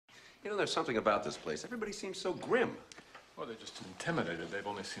You know, there's something about this place. Everybody seems so grim. Well, they're just intimidated. They've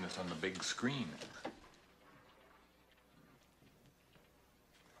only seen us on the big screen.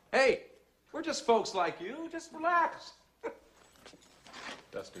 Hey, we're just folks like you. Just relax.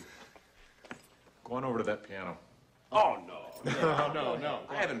 Dusty, go on over to that piano. Oh, no. No.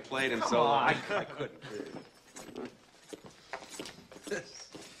 I haven't played in so long. I couldn't.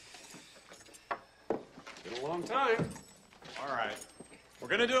 Been a long time. All right. We're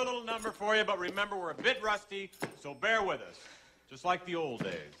going to do a little number for you, but remember, we're a bit rusty, so bear with us. Just like the old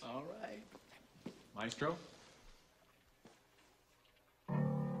days. All right. Maestro?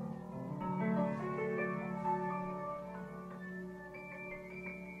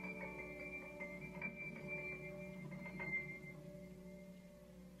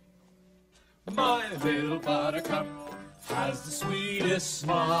 My little buttercup has the sweetest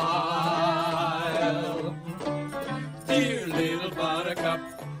smile. Dear little buttercup,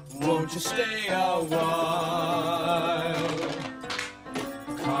 won't you stay a while?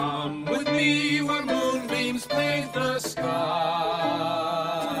 Come with me where moonbeams paint the sky,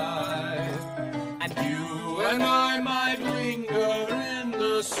 and you and I might linger in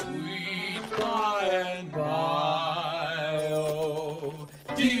the sweet by and by. Oh,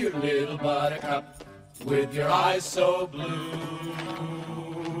 dear little buttercup, with your eyes so blue.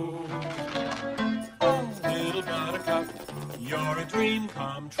 Oh, little buttercup, you're a dream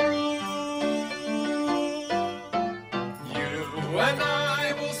come true. You and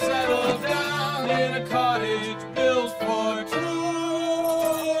I will settle down in a cottage built for two.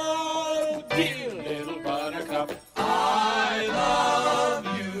 Dear little buttercup, I love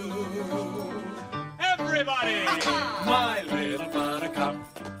you. Everybody! My little buttercup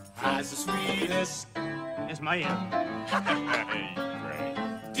has the sweetest. It's my end.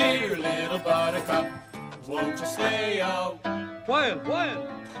 Dear little buttercup, won't you stay out? When?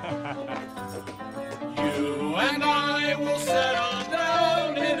 You and I will settle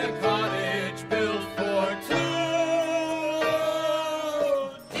down in a cottage built for two.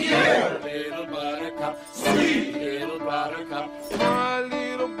 Dear little buttercup, sweet little buttercup.